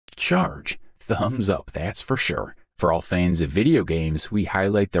charge. Thumbs up, that's for sure. For all fans of video games, we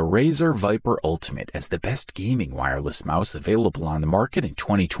highlight the Razer Viper Ultimate as the best gaming wireless mouse available on the market in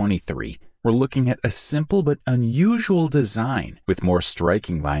 2023. We're looking at a simple but unusual design, with more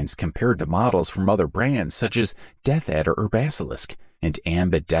striking lines compared to models from other brands such as Death Adder or Basilisk, and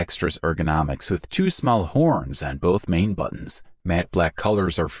ambidextrous ergonomics with two small horns on both main buttons. Matte black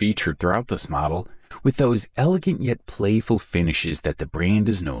colors are featured throughout this model, with those elegant yet playful finishes that the brand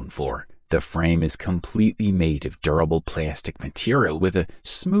is known for. The frame is completely made of durable plastic material with a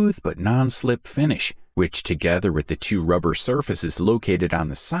smooth but non-slip finish, which together with the two rubber surfaces located on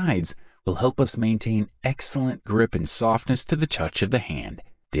the sides will help us maintain excellent grip and softness to the touch of the hand.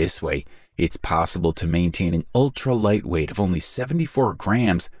 This way, it's possible to maintain an ultra-light weight of only 74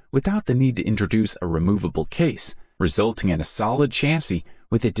 grams without the need to introduce a removable case, resulting in a solid chassis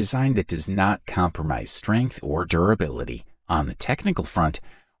with a design that does not compromise strength or durability. On the technical front,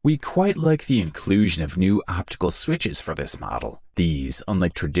 we quite like the inclusion of new optical switches for this model. These,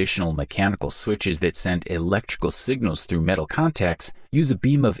 unlike traditional mechanical switches that send electrical signals through metal contacts, use a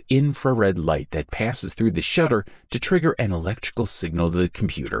beam of infrared light that passes through the shutter to trigger an electrical signal to the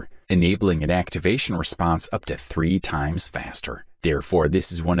computer, enabling an activation response up to 3 times faster. Therefore,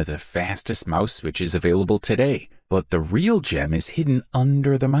 this is one of the fastest mouse switches available today. But the real gem is hidden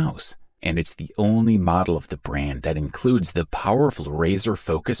under the mouse, and it's the only model of the brand that includes the powerful Razer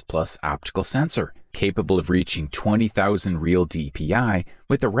Focus Plus optical sensor, capable of reaching 20,000 real dpi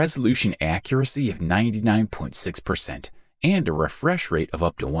with a resolution accuracy of 99.6% and a refresh rate of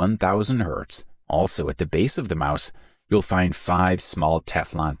up to 1000 Hz. Also at the base of the mouse, you'll find 5 small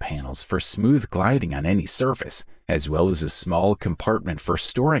Teflon panels for smooth gliding on any surface, as well as a small compartment for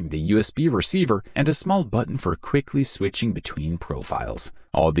storing the USB receiver and a small button for quickly switching between profiles.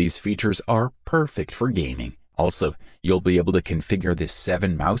 All these features are perfect for gaming. Also, you'll be able to configure the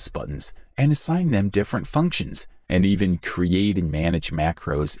 7 mouse buttons and assign them different functions, and even create and manage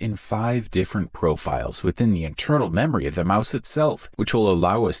macros in 5 different profiles within the internal memory of the mouse itself, which will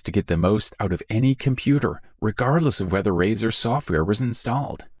allow us to get the most out of any computer, regardless of whether Razer software was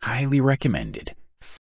installed. Highly recommended.